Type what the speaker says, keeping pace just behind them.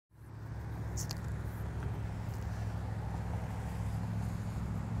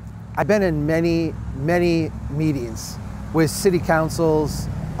I've been in many, many meetings with city councils,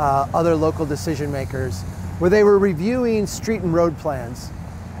 other local decision makers, where they were reviewing street and road plans,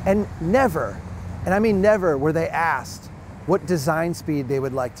 and never, and I mean never, were they asked what design speed they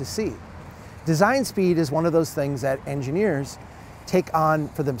would like to see. Design speed is one of those things that engineers take on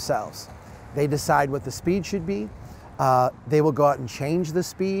for themselves. They decide what the speed should be. They will go out and change the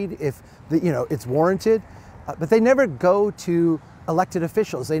speed if it's warranted, but they never go to elected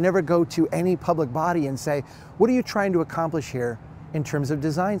officials. They never go to any public body and say, what are you trying to accomplish here in terms of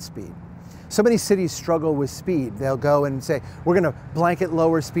design speed? So many cities struggle with speed. They'll go and say, we're going to blanket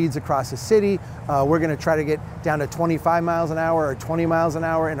lower speeds across the city. We're going to try to get down to 25 miles an hour or 20 miles an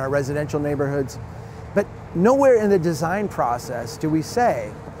hour in our residential neighborhoods. But nowhere in the design process do we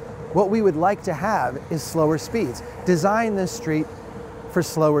say, what we would like to have is slower speeds. Design this street for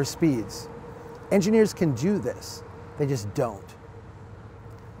slower speeds. Engineers can do this, they just don't.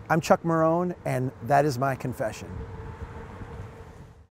 I'm Chuck Marohn, and that is my confession.